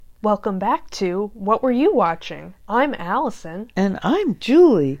Welcome back to What Were You Watching? I'm Allison. And I'm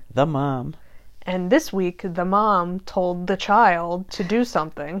Julie, the mom. And this week, the mom told the child to do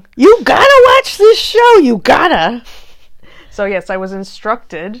something. You gotta watch this show, you gotta! So yes, I was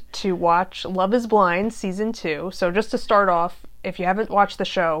instructed to watch Love is Blind Season 2. So just to start off, if you haven't watched the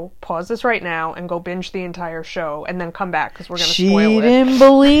show, pause this right now and go binge the entire show and then come back because we're going to spoil it. She didn't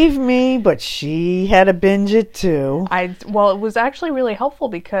believe me, but she had to binge it too. Well, it was actually really helpful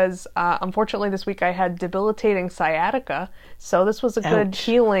because unfortunately this week I had debilitating sciatica. So this was a good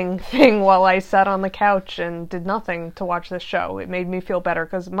healing thing while I sat on the couch and did nothing to watch this show. It made me feel better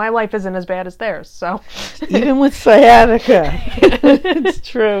because my life isn't as bad as theirs. So even with sciatica, it's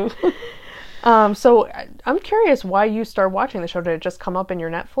true. So I'm curious why you started watching the show. Did it just come up in your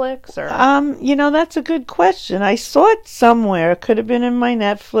Netflix, or? That's a good question. I saw it somewhere. It could have been in my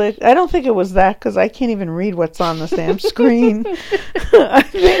Netflix. I don't think it was that because I can't even read what's on the damn screen. I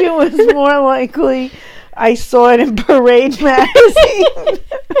think it was more likely I saw it in Parade magazine.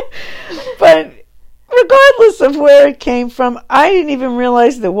 But regardless of where it came from, I didn't even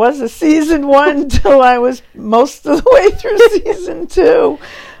realize there was a season 1 until I was most of the way through season 2.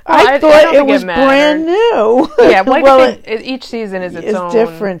 I thought it was brand new. Yeah, well, each season is its own.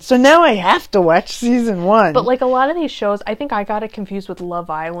 Different. So now I have to watch season 1. But like a lot of these shows, I think I got it confused with Love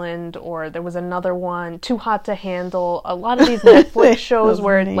Island, or there was another one, Too Hot to Handle. A lot of these Netflix shows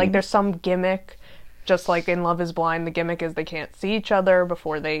where like there's some gimmick. Just like in Love is Blind, the gimmick is they can't see each other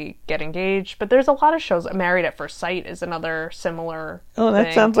before they get engaged. But there's a lot of shows. Married at First Sight is another similar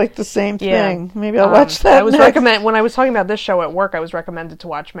thing. Sounds like the same thing. Maybe I'll watch that when I was talking about this show at work, I was recommended to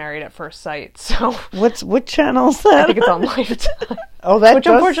watch Married at First Sight. So what channel is that? I think it's on Lifetime. Which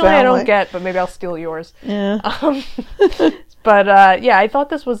unfortunately I don't get, but maybe I'll steal yours. Yeah. But I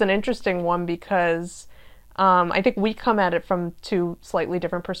thought this was an interesting one because I think we come at it from two slightly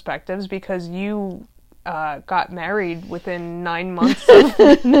different perspectives because you got married within 9 months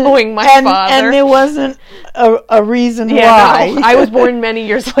of knowing my father. And there wasn't a reason why. No, I was born many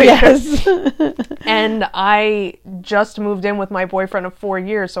years later. Yes. And I just moved in with my boyfriend of 4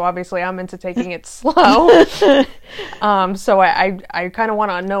 years, so obviously I'm into taking it slow. So I kind of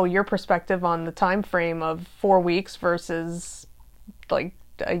want to know your perspective on the time frame of 4 weeks versus like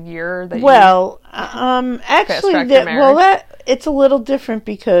a year that it's a little different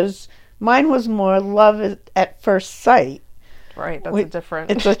because mine was more love at first sight. Right,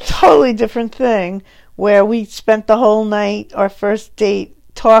 It's a totally different thing where we spent the whole night, our first date,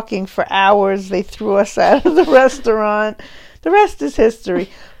 talking for hours. They threw us out of the restaurant. The rest is history.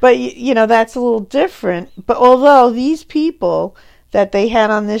 But, that's a little different. But although these people that they had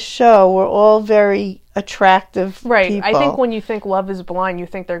on this show were all very attractive people. I think when you think Love is Blind, you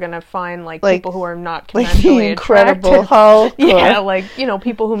think they're going to find like people who are not conventionally the Incredible attractive. Hulk. Yeah, like,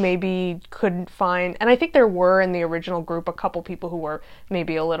 people who maybe couldn't find, and I think there were in the original group a couple people who were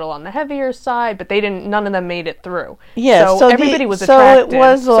maybe a little on the heavier side, but none of them made it through. Yeah, so everybody was attractive. So it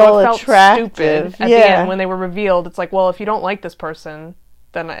was all it felt attractive. Stupid at the end when they were revealed. It's like, well, if you don't like this person,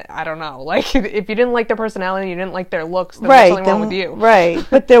 then I don't know. Like, if you didn't like their personality, you didn't like their looks, then there's something wrong with you. Right,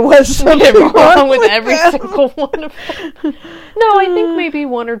 but there was something wrong with every single one of them. No, I think maybe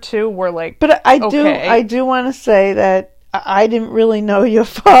one or two were like, but I do want to say that I didn't really know your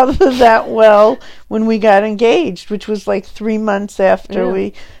father that well when we got engaged, which was like 3 months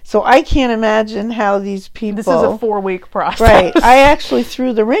after so I can't imagine how these people... This is a 4-week process. Right. I actually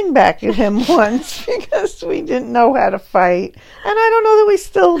threw the ring back at him once because we didn't know how to fight. And I don't know that we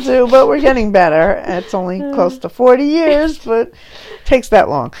still do, but we're getting better. It's only close to 40 years, but it takes that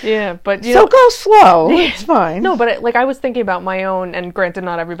long. Yeah, but... So go slow. It's fine. No, but I was thinking about my own, and granted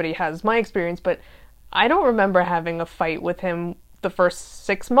not everybody has my experience, but I don't remember having a fight with him the first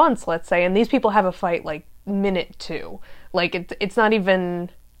 6 months, let's say, and these people have a fight like minute 2. Like it's not even,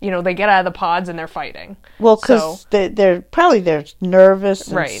 they get out of the pods and they're fighting. Well, because they're nervous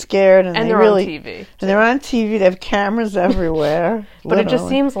and scared, and they're on TV. And they're on TV. They have cameras everywhere. But it just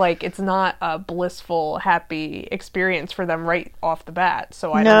seems like it's not a blissful, happy experience for them right off the bat.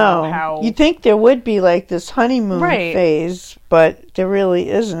 So I don't know how... You'd think there would be like this honeymoon phase, but there really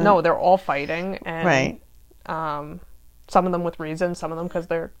isn't. No, they're all fighting. And, some of them with reason, some of them because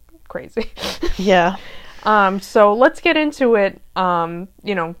they're crazy. Yeah. So let's get into it. I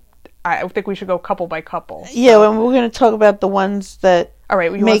think we should go couple by couple. So. Yeah, and we're going to talk about the ones that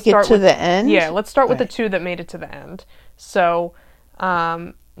make it to the end. Yeah, let's start with the two that made it to the end. So,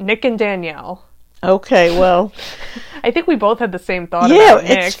 Nick and Danielle. Okay, well... I think we both had the same thought about Nick.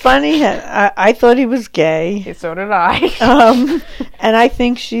 Yeah, it's funny. I thought he was gay. Yeah, so did I. And I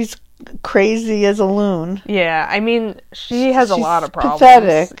think she's crazy as a loon. Yeah, I mean, she has a lot of problems.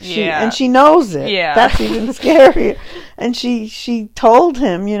 Pathetic. Yeah. And she knows it. Yeah. That's even scarier. And she told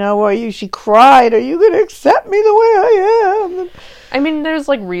him, she cried, are you going to accept me the way I am? I mean, there's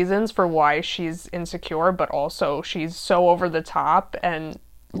like reasons for why she's insecure, but also she's so over the top, and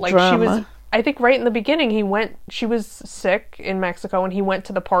like Drama. she was, I think right in the beginning she was sick in Mexico and he went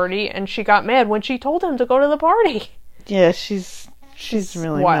to the party and she got mad when she told him to go to the party. Yeah, she's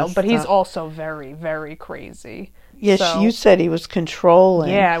really wild, but he's up. Also very, very crazy. Yes, so, you said he was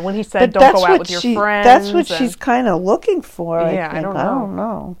controlling. Yeah, when he said don't go out with your friends. That's what she's kind of looking for. Yeah, I don't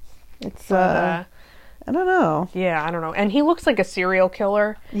know. It's I don't know. Yeah, I don't know. And he looks like a serial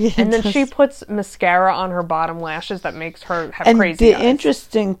killer. Yeah, and then she puts mascara on her bottom lashes that makes her have crazy eyes. And the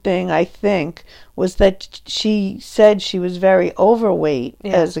interesting thing, I think, was that she said she was very overweight.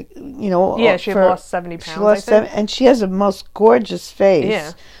 Yeah. As a, yeah, she had lost 70 pounds. She lost and she has a most gorgeous face.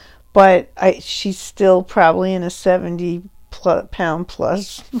 Yeah. But she's still probably in a 70-pound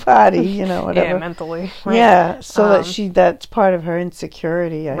plus body, whatever. Yeah, mentally. Right. Yeah, so that's part of her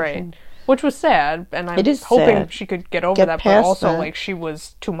insecurity, I think. Which was sad, and I'm hoping sad. She could get over that, but also, like, she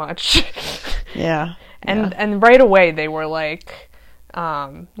was too much. Yeah. And right away, they were like,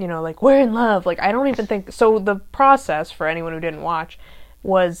 like, we're in love. Like, I don't even think... So the process, for anyone who didn't watch,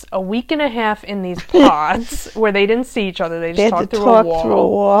 was a week and a half in these pods where they didn't see each other. They just talked through a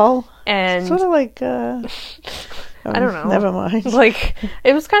wall. And sort of like... I don't know. Never mind. Like,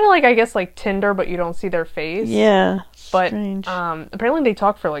 it was kind of like, I guess, like Tinder, but you don't see their face. Yeah. But strange. Apparently they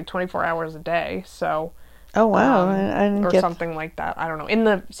talk for like 24 hours a day, so... Oh, wow. I didn't or something like that. I don't know. In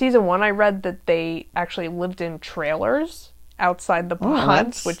the season 1, I read that they actually lived in trailers outside the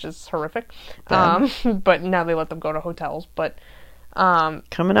pods, which is horrific. But now they let them go to hotels. But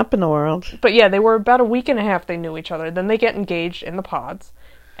coming up in the world. But yeah, they were about a week and a half they knew each other. Then they get engaged in the pods.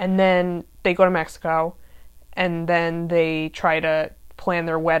 And then they go to Mexico. And then they try to plan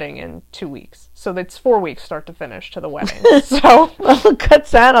their wedding in 2 weeks. So it's 4 weeks start to finish to the wedding. So well, it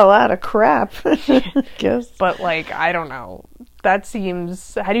cuts out a lot of crap, I guess. But like, I don't know. That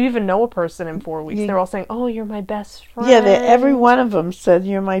seems... How do you even know a person in 4 weeks? They're all saying, oh, you're my best friend. Yeah, every one of them said,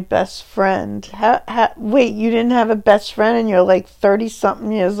 you're my best friend. Wait, you didn't have a best friend and you're like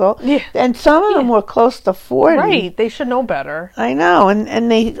 30-something years old? Yeah. And some of them were close to 40. Right, they should know better. I know,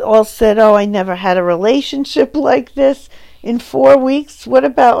 and they all said, oh, I never had a relationship like this. In 4 weeks, what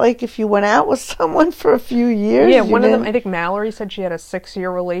about like if you went out with someone for a few years? Yeah, one of them, I think Mallory said she had a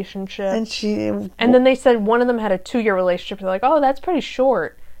 6-year relationship. And then they said one of them had a 2-year relationship. They're like, oh, that's pretty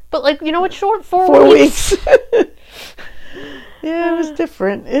short. But like, you know what's short? 4 weeks. Yeah, it was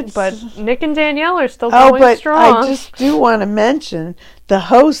different. But Nick and Danielle are still going strong. I just do want to mention the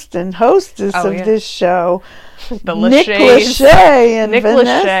host and hostess of this show, Nick Lachey and Nick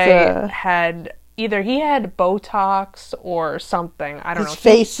Vanessa. Lachey had... Either he had Botox or something. I don't know. His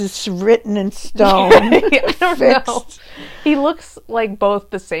face is written in stone. I don't know. He looks like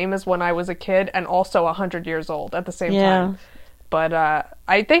both the same as when I was a kid and also 100 years old at the same time. But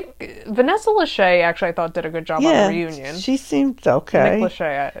I think Vanessa Lachey actually I thought did a good job on the reunion. She seemed okay. Nick Lachey,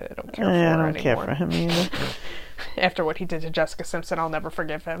 I don't care for her anymore. I don't care for him either. After what he did to Jessica Simpson, I'll never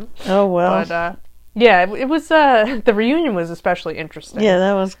forgive him. Oh, well. But, yeah, it was, the reunion was especially interesting. Yeah,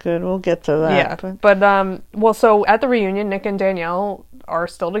 that was good. We'll get to that. Yeah, but well, so at the reunion, Nick and Danielle are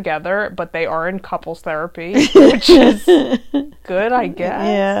still together, but they are in couples therapy, which is good, I guess.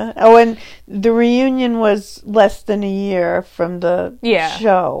 Yeah. Oh, and the reunion was less than a year from the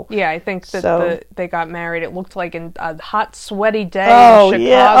show. Yeah, I think that they got married. It looked like in a hot, sweaty day in Chicago.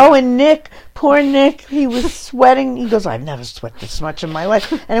 Yeah. Oh, and Nick, poor Nick, he was sweating. He goes, I've never sweat this much in my life.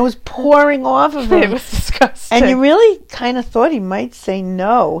 And it was pouring off of him. It was disgusting. And you really kind of thought he might say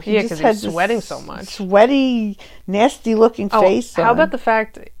no. He just had sweating so much. Sweaty, nasty-looking face on. How about the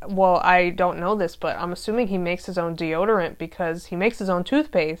fact, well, I don't know this, but I'm assuming he makes his own deodorant because he makes his own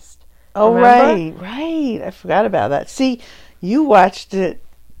toothpaste. Oh, remember? right. I forgot about that. See, you watched it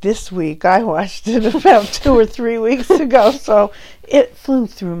this week. I watched it about 2 or 3 weeks ago, so it flew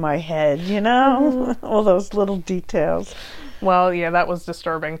through my head, all those little details. Well, yeah, that was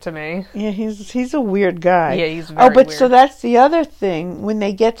disturbing to me. Yeah, he's a weird guy. Yeah, he's very weird. So that's the other thing. When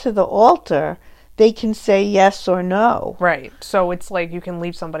they get to the altar, they can say yes or no. Right. So it's like you can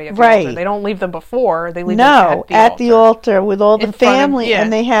leave somebody at the altar. They don't leave them before. They leave them at the altar with all the family,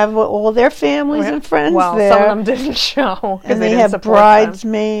 and they have all their families and friends there. Well, some of them didn't show because they have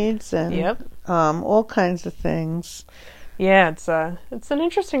bridesmaids and all kinds of things. Yeah, it's an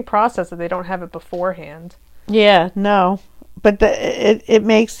interesting process that they don't have it beforehand. Yeah, no. But it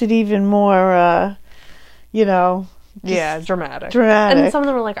makes it even more, Yeah, dramatic. Dramatic. And some of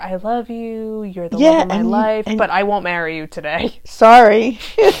them are like, I love you, you're the love of my life, but I won't marry you today. Sorry.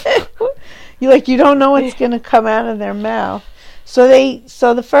 You don't know what's going to come out of their mouth. So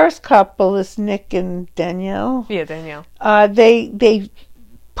the first couple is Nick and Danielle. Yeah, Danielle. They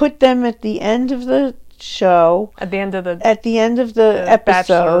put them at the end of the show. At the end of the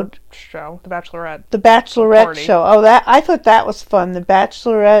episode. The Bachelorette. The Bachelorette party. show. Oh, I thought that was fun. The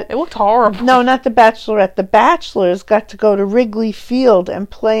Bachelorette. It looked horrible. No, not the Bachelorette. The Bachelors got to go to Wrigley Field and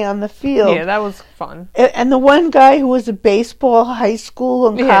play on the field. Yeah, that was fun. And the one guy who was a baseball high school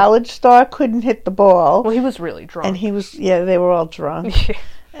and college star couldn't hit the ball. Well, he was really drunk. And they were all drunk.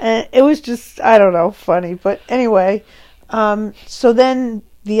 And it was just, I don't know, funny. But anyway, so then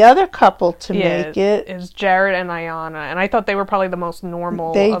the other couple to make it is Jared and Ayanna, and I thought they were probably the most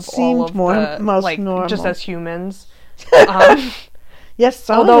normal. They of seemed all of most normal, just as humans. Yes,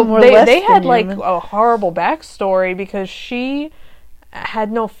 some although of them were less they had than like human. a horrible backstory because she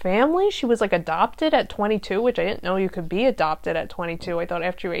had no family. She was like adopted at 22, which I didn't know you could be adopted at 22. I thought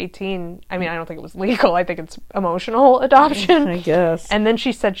after you're 18, I mean, I don't think it was legal. I think it's emotional adoption. I guess. And then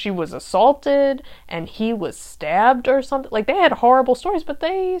she said she was assaulted and he was stabbed or something. Like, they had horrible stories, but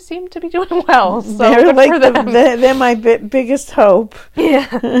they seem to be doing well. So they're good for them. they're my biggest hope.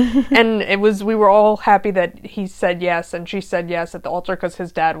 Yeah. And we were all happy that he said yes and she said yes at the altar because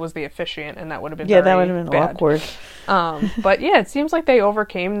his dad was the officiant, and that would have been that would have been bad. awkward. But yeah, it seems like they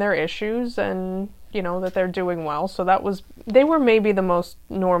overcame their issues and, that they're doing well. So they were maybe the most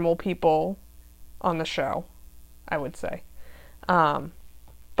normal people on the show, I would say.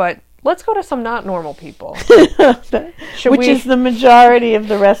 But let's go to some not normal people. Which is the majority of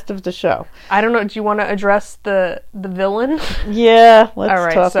the rest of the show. I don't know. Do you want to address the villain? Yeah, let's All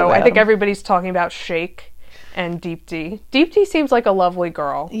right, talk so about I think him. everybody's talking about Shake and Deep D. Deep D seems like a lovely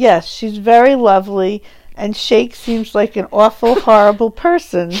girl. Yes, she's very lovely. And Shake seems like an awful, horrible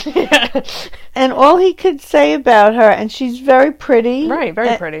person. And all he could say about her, and she's very pretty. Right,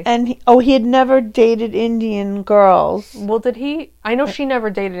 very pretty. And he had never dated Indian girls. Well, did he? I know she never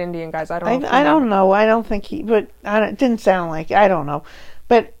dated Indian guys. I don't know. I don't know. I don't think but it didn't sound like, I don't know.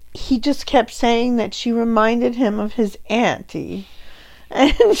 But he just kept saying that she reminded him of his auntie.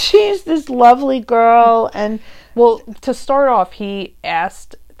 And she's this lovely girl. And well, to start off, he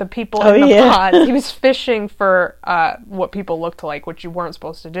asked the people in the pod. He was fishing for what people looked like, which you weren't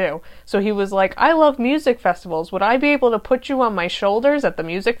supposed to do. So he was like, I love music festivals. Would I be able to put you on my shoulders at the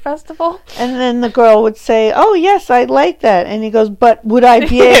music festival? And then the girl would say, oh, yes, I'd like that. And he goes, but would I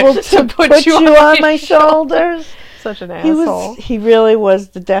be able to put you on my shoulders? Such an asshole. He really was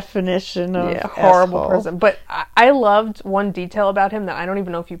the definition of horrible asshole. person. But I loved one detail about him that I don't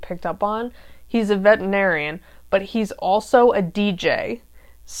even know if you picked up on. He's a veterinarian, but he's also a DJ.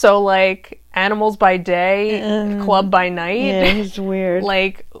 So, like, Animals by Day, Club by Night. Yeah, he's weird.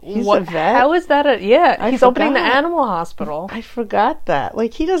 Like, he's what? A vet? How is that he's opening the animal hospital. I forgot that.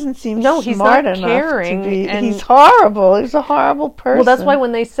 Like, he doesn't seem he's smart not enough caring, to be. and he's horrible. He's a horrible person. Well, that's why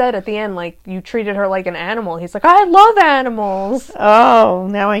when they said at the end, like, you treated her like an animal, he's like, I love animals. Oh,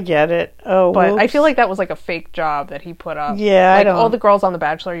 now I get it. Oh, but whoops. I feel like that was like a fake job that he put up. Yeah, like, all the girls on The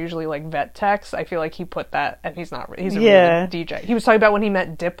Bachelor are usually like vet techs. I feel like he put that, and he's not. He's a really DJ. He was talking about when he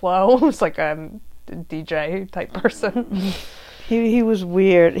met Diplo, who's like a DJ type person. He was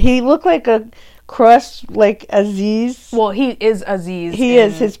weird. He looked like a cross, like Aziz. Well, he is Aziz. He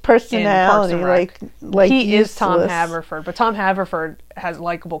is his personality, like he useless. is Tom Haverford, but Tom Haverford has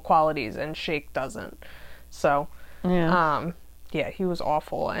likable qualities, and Shake doesn't. So, yeah, he was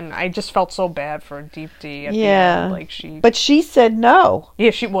awful, and I just felt so bad for Deep D at the end. Like but she said no.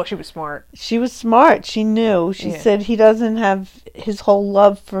 Yeah, she was smart. She was smart. She knew. She said he doesn't have his whole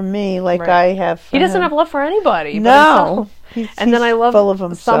love for me like I have for him. He doesn't have love for anybody. No. And then I love full of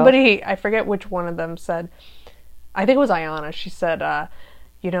himself. Somebody, I forget which one of them said, I think it was Ayanna, she said,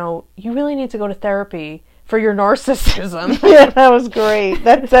 you really need to go to therapy for your narcissism. Yeah, that was great.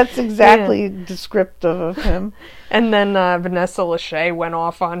 That's exactly descriptive of him. And then Vanessa Lachey went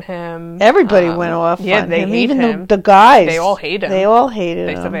off on him. Everybody went off on him. They hate even him. The guys. They all hate him. They all hated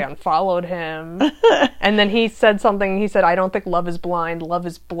him. They said they unfollowed him. And then he said something, he said, I don't think love is blind, love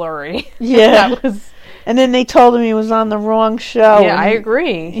is blurry. Yeah. That was... And then they told him he was on the wrong show. Yeah, I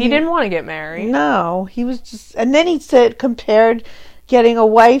agree. He didn't want to get married. No, he was just... And then he compared getting a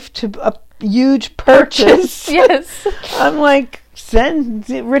wife to a huge purchase. Yes. I'm like,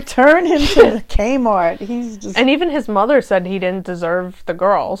 return him to Kmart. He's just... And even his mother said he didn't deserve the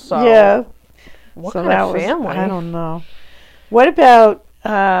girl, so... Yeah. What kind of family? I don't know. What about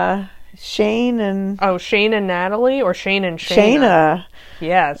Shane and... Oh, Shane and Natalie, or Shane and Shayna? Shayna.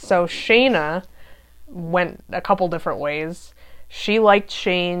 Yeah, so Shayna went a couple different ways. She liked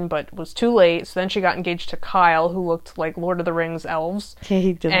Shane, but was too late, so then she got engaged to Kyle, who looked like Lord of the Rings elves. Yeah,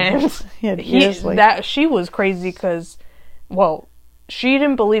 he did. And she was crazy because, well, she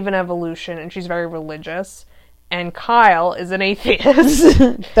didn't believe in evolution, and she's very religious. And Kyle is an atheist.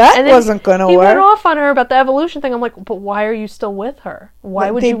 That wasn't going to work. He went off on her about the evolution thing. I'm like, but why are you still with her?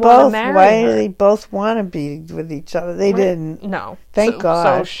 Why would you want to marry her? Why do they both want to be with each other? They didn't. No. Thank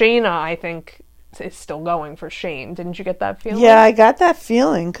God. So Shayna, I think, is still going for Shane. Didn't you get that feeling? Yeah, I got that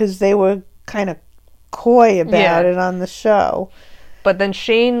feeling because they were kind of coy about it on the show. But then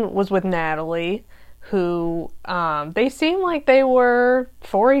Shane was with Natalie, who they seemed like they were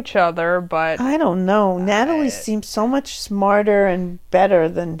for each other, but I don't know. Natalie seems so much smarter and better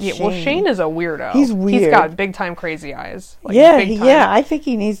than Shane. Well, Shane is a weirdo. He's weird. He's got big time crazy eyes. Like, yeah. I think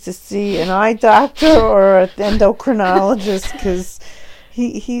he needs to see an eye doctor or an endocrinologist because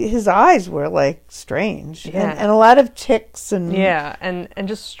his eyes were like strange and a lot of tics and and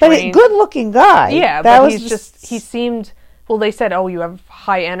just strange. But a good looking guy. Yeah, that but was he seemed. Well, they said, "Oh, you have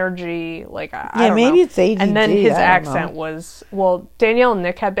high energy." Like, I don't maybe know. It's ADD. And then his accent was, well, Danielle and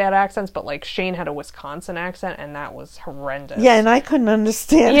Nick had bad accents, but like Shane had a Wisconsin accent, and that was horrendous. Yeah, and I couldn't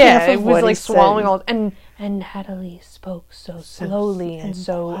understand. Yeah, it was like swallowing all. And Natalie spoke so slowly and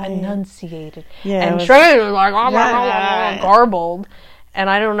so enunciated. Yeah, and Shane was like garbled. And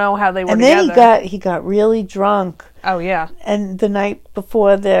I don't know how they were together. And then he got really drunk. Oh yeah. And the night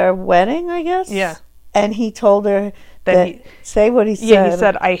before their wedding, I guess. Yeah. And he told her. Say what he said. Yeah, he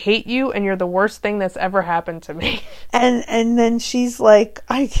said, "I hate you, and you're the worst thing that's ever happened to me." And then she's like,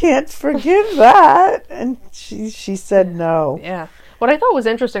 "I can't forgive that," and she said no. Yeah. What I thought was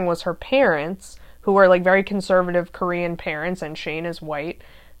interesting was her parents, who were like very conservative Korean parents, and Shane is white.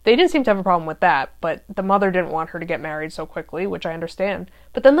 They didn't seem to have a problem with that, but the mother didn't want her to get married so quickly, which I understand.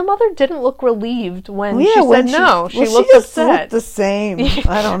 But then the mother didn't look relieved when she said no. She looked upset. Looked the same.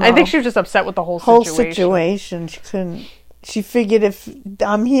 I don't know. I think she was just upset with the whole situation. She couldn't. She figured if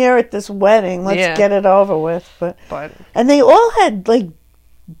I'm here at this wedding, let's get it over with. But and they all had like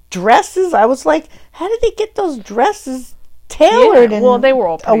dresses. I was like, how did they get those dresses tailored in they were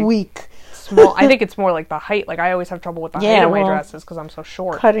all a week? Small. I think it's more like the height. Like I always have trouble with the height of my dresses because I'm so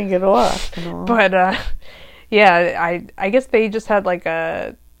short. Cutting it off. You know. But I guess they just had like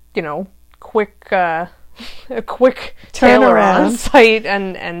a quick turnaround on site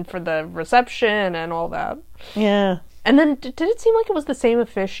and for the reception and all that. Yeah. And then did it seem like it was the same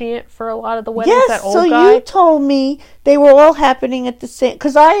officiant for a lot of the weddings? Yes. That old guy? You told me they were all happening at the same.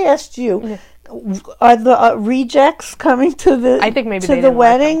 Because I asked you. Yeah. Are the rejects coming to the? I think maybe to the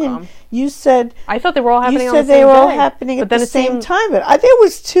wedding, and you said I thought they were all happening. You said they were all happening at the same time, but there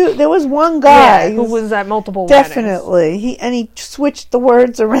was two. There was one guy who was at multiple definitely. weddings. He switched the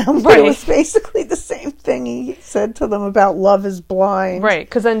words around, but it was basically the same thing he said to them about love is blind. Right,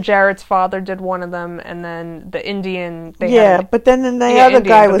 because then Jarrett's father did one of them, and then the Indian. But then the other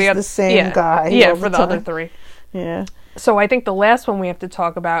guy was the same guy. Yeah, for the other three. Yeah. So I think the last one we have to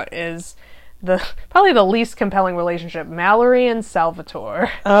talk about is probably the least compelling relationship, Mallory and Salvatore.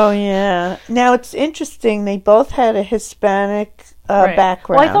 Oh, yeah. Now, it's interesting. They both had a Hispanic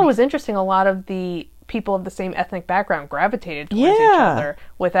background. Well, I thought it was interesting. A lot of the people of the same ethnic background gravitated towards each other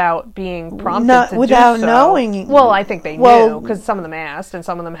without being prompted to without do so. Knowing. Well, I think they knew, because some of them asked, and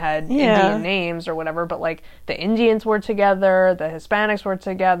some of them had Indian names or whatever, but, like, the Indians were together, the Hispanics were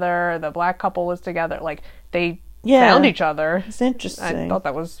together, the black couple was together. Like, they found each other. It's interesting. I thought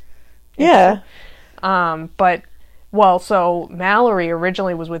that was... Yeah. So Mallory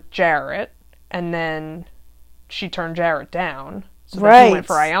originally was with Jarrett, and then she turned Jarrett down. So then he went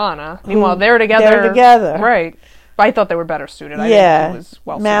for Ayanna. Meanwhile, they're together. Right. But I thought they were better suited. I think he was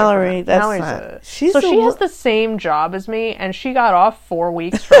well suited. Mallory, she has the same job as me, and she got off 4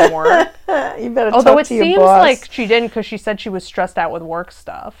 weeks from work. You better Although talk to your boss. Although it seems like she didn't, because she said she was stressed out with work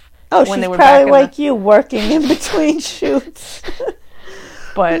stuff. Oh, she's probably like you, working in between shoots.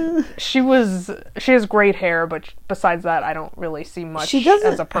 But she has great hair, but besides that, I don't really see much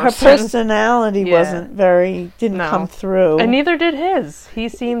as a person. Her personality didn't come through. And neither did his. He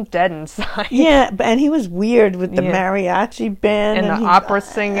seemed dead inside. Yeah, and he was weird with the mariachi band. And the opera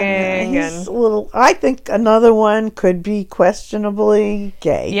singing. He's a little, I think another one could be questionably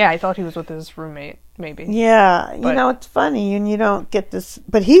gay. Yeah, I thought he was with his roommate, maybe. Yeah, it's funny, and you don't get this.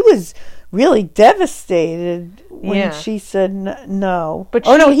 But he was really devastated when she said no. But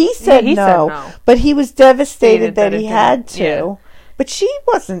he said no. But he was devastated that he had to. Yeah. But she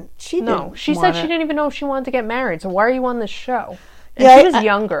wasn't. She said she didn't even know if she wanted to get married. So why are you on this show? And she was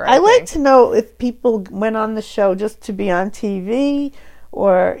younger. I like to know if people went on the show just to be on TV,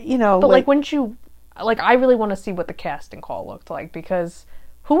 or But like, wouldn't you? like, I really want to see what the casting call looked like, because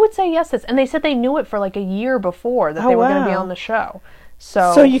who would say yes to this? And they said they knew it for like a year before that they were going to be on the show.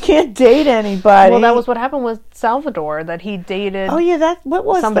 So you can't date anybody. Well, that was what happened with Salvador, that he dated. Oh yeah, what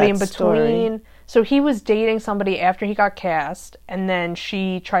was somebody that in between. Story? So he was dating somebody after he got cast, and then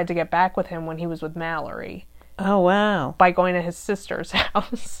she tried to get back with him when he was with Mallory. Oh wow! By going to his sister's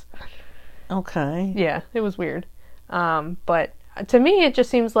house. Okay. Yeah, it was weird. But to me, it just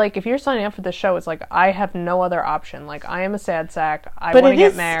seems like if you're signing up for the show, it's like, I have no other option. Like, I am a sad sack. I want to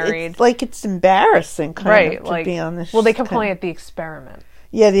get married. It's like, it's embarrassing kind of to be on the show. Well, they kept calling it The Experiment.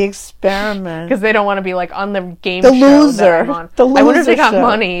 Yeah, The Experiment. Because they don't want to be like on the game the show loser. that I'm on. The loser I wonder if they got show.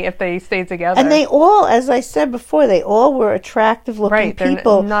 money if they stayed together. And they all, as I said before, they all were attractive looking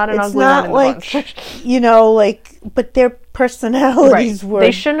people. Not an it's ugly not one in like, the bunch. You know, like, but their personalities were.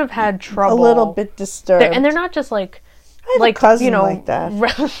 They shouldn't have had trouble. A little bit disturbed. And they're not just like. I have a cousin like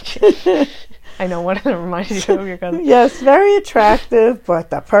that. I know, what reminds you of your cousin. Yes, very attractive, but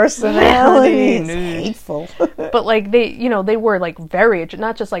the personality is hateful. But like they were like very,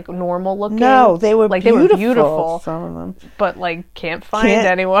 not just like normal looking. No, they were like beautiful, they were beautiful. Some of them, but like can't find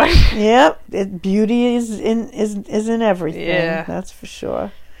anyone. Yep, beauty is in everything. Yeah, that's for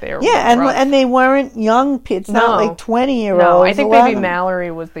sure. And they weren't young. It's not like 20-year-olds. No, I think maybe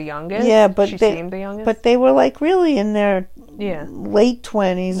Mallory was the youngest. Yeah, but she seemed the youngest. But they were like really in their late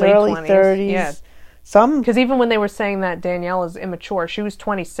 20s, early 30s. Yeah. Because even when they were saying that Danielle is immature, she was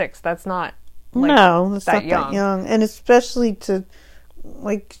 26. That's not that's that not young. That young. And especially to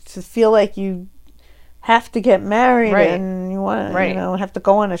feel like you have to get married and you want to have to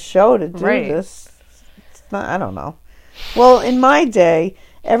go on a show to do this. It's not, I don't know. Well, in my day,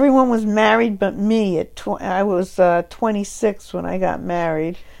 everyone was married but me. I was 26 when I got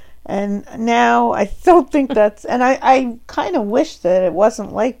married. And now I don't think that's... And I kind of wish that it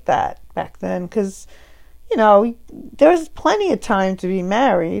wasn't like that back then. Because, there's plenty of time to be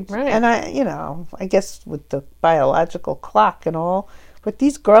married. Right. And I guess with the biological clock and all. But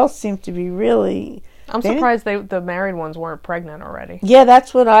these girls seem to be really... I'm surprised the married ones weren't pregnant already. Yeah,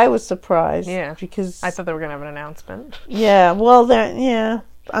 that's what I was surprised. Yeah. Because... I thought they were going to have an announcement. Yeah, well,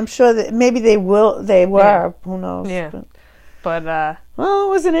 I'm sure that maybe they were. Yeah. Who knows? Yeah. But well, it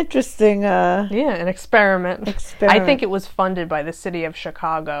was an interesting... an experiment. I think it was funded by the city of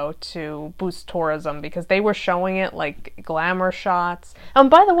Chicago to boost tourism, because they were showing it like glamour shots.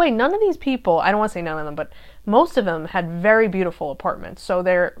 By the way, none of these people, I don't want to say none of them, but most of them had very beautiful apartments. So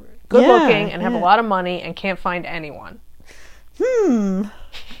they're good looking and have a lot of money and can't find anyone.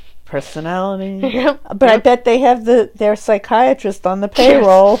 Personality. Yep. But I bet they have their psychiatrist on the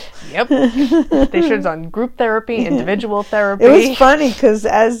payroll. Yep. They should have done group therapy, individual therapy. It was funny because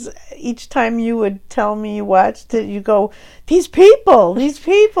as each time you would tell me you watched it, you go, these people.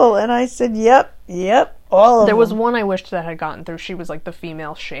 And I said, yep, all of them. There was one I wished that had gotten through. She was like the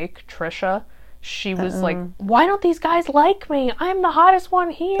female Sheik, Trisha. She was like, why don't these guys like me? I'm the hottest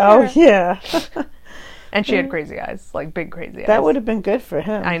one here. Oh, yeah. And she had crazy eyes, like big crazy eyes. That would have been good for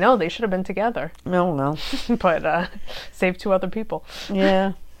him. I know, they should have been together. No. But saved 2 other people.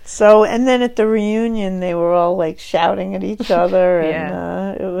 Yeah. So, and then at the reunion, they were all like shouting at each other,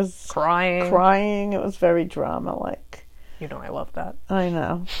 and it was crying. It was very drama-like. I love that. I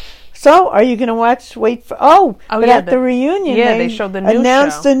know. So, are you going to watch? At the reunion, they showed the new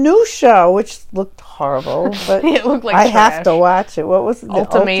announced a new show, which looked horrible, but it looked like I trash. have to watch it. What was it?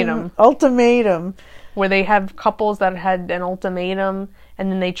 Ultimatum. Ultimatum. Where they have couples that had an ultimatum,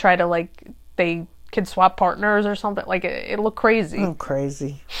 and then they try to they could swap partners or something. Like it looked crazy. Oh,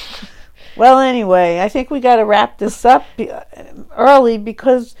 crazy. Well, anyway, I think we got to wrap this up early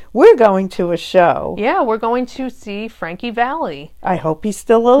because we're going to a show. Yeah, we're going to see Frankie Valli. I hope he's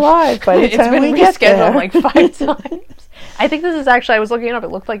still alive by the time we get there. It's been rescheduled like 5 times. I think this is actually, I was looking it up, it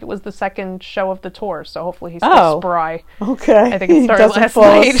looked like it was the second show of the tour, so hopefully he's still spry. Okay. I think it started doesn't last fall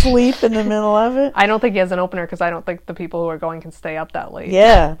night. asleep in the middle of it? I don't think he has an opener because I don't think the people who are going can stay up that late.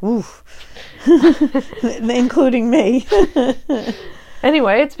 Yeah. Oof. Including me.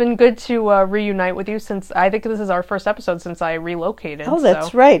 Anyway, it's been good to reunite with you since I think this is our first episode since I relocated. Oh,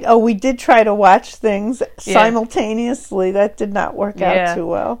 that's right. Oh, we did try to watch things simultaneously. That did not work out too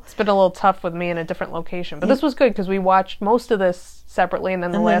well. It's been a little tough with me in a different location. But this was good because we watched most of this separately and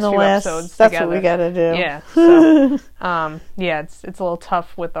then the last few episodes that's together. What we got to do. Yeah. So, it's a little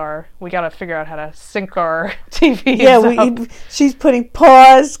tough with we got to figure out how to sync our TV. Yeah, she's putting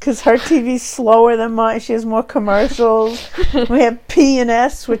pause because her TV's slower than mine. She has more commercials. We have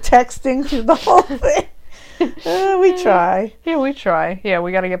P&S. We're texting through the whole thing. We try. Yeah, we try. Yeah,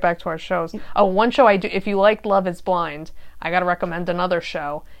 we got to get back to our shows. Oh, one show I do. If you like Love Is Blind, I got to recommend another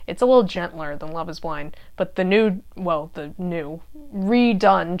show. It's a little gentler than Love Is Blind, but the new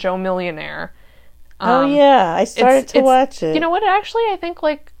redone Joe Millionaire. Oh yeah, I started to watch it. You know what? Actually, I think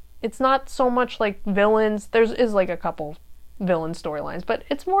like it's not so much like villains. Is like a couple villain storylines, but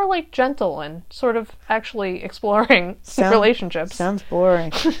it's more like gentle and sort of actually exploring relationships. Sounds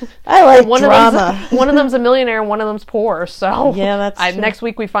boring. I like drama. One of them's a millionaire and one of them's poor. So yeah, that's true. Next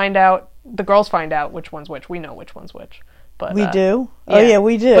week we find out. The girls find out which one's which. We know which one's which. But we do. Yeah. Oh yeah,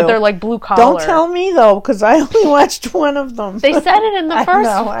 we do. But they're like blue collar. Don't tell me though, because I only watched one of them. They said it in the first.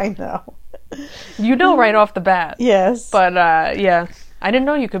 I know. You know right off the bat. Yes. But yeah, I didn't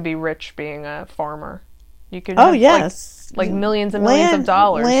know you could be rich being a farmer. You could. Oh yes. Like millions and millions of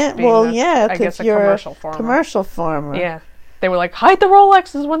dollars. Yeah, I guess you're commercial farmer. Commercial farmer. Yeah. They were like, hide the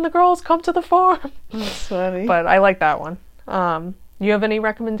Rolexes when the girls come to the farm. That's funny. But I like that one. You have any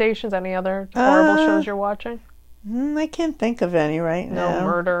recommendations? Any other horrible shows you're watching? I can't think of any right now. No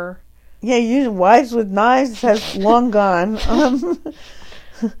murder. Yeah, Wives with Knives has long gone.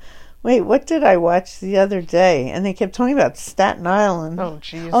 Wait, what did I watch the other day? And they kept talking about Staten Island. Oh,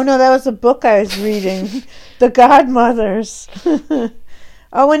 jeez. Oh, no, that was a book I was reading. The Godmothers.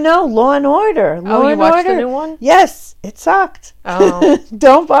 Oh, and no, Law and Order. Law and watched the new one? Yes, it sucked. Oh.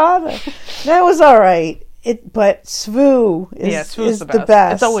 Don't bother. That was all right. But Svoo is the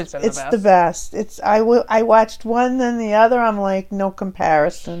best. It's always been the best. It's the best. I watched one, then the other. I'm like, no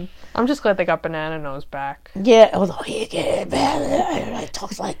comparison. I'm just glad they got Banana Nose back. Yeah, although he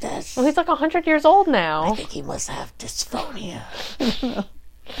talks like this. Well, he's like 100 years old now. I think he must have dysphonia.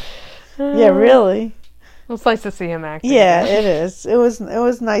 Yeah, really. It's nice to see him acting. Yeah, it is. It was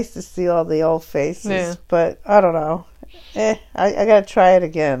nice to see all the old faces, but I don't know. I gotta try it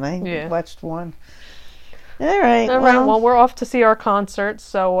again. I watched one. All right. Well, we're off to see our concert,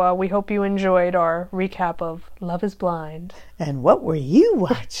 so we hope you enjoyed our recap of Love Is Blind. And what were you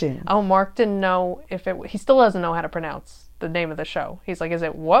watching? Oh, Mark didn't know he still doesn't know how to pronounce the name of the show. He's like, is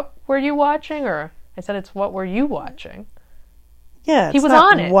it What Were You Watching? Or I said it's What Were You Watching? Yeah, he was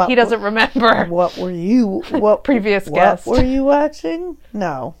on it. He doesn't remember. What were you? Previous guest. What were you watching?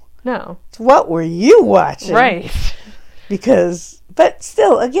 No. It's what were you watching? Right. But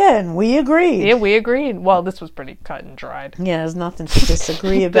still, again, we agreed. Yeah, we agreed. Well, this was pretty cut and dried. Yeah, there's nothing to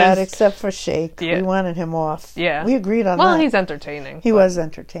disagree about except for Shake. Yeah. We wanted him off. Yeah. We agreed on that. Well, he's entertaining. He was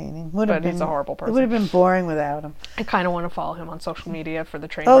entertaining. But he's a horrible person. It would have been boring without him. I kind of want to follow him on social media for the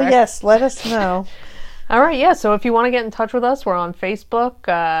train wreck. Oh, yes. Let us know. All right, yeah. So if you want to get in touch with us, we're on Facebook.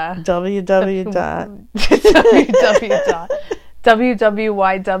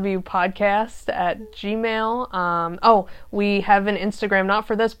 www.wwywpodcast@gmail. We have an Instagram, not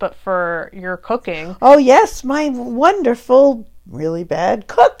for this, but for your cooking. Oh, yes, my wonderful, really bad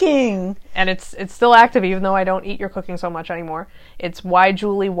cooking. And it's still active, even though I don't eat your cooking so much anymore. It's Why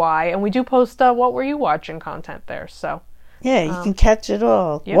Julie Why, and we do post What Were You Watching content there, so... Yeah, you can catch it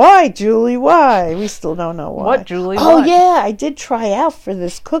all. Yep. Why, Julie? Why? We still don't know why. What, Julie? Oh, yeah, I did try out for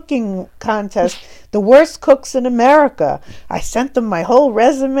this cooking contest. The Worst Cooks in America. I sent them my whole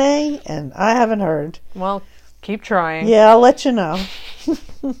resume, and I haven't heard. Well, keep trying. Yeah, I'll let you know.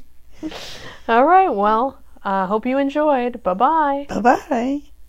 All right, well, hope you enjoyed. Bye-bye. Bye-bye.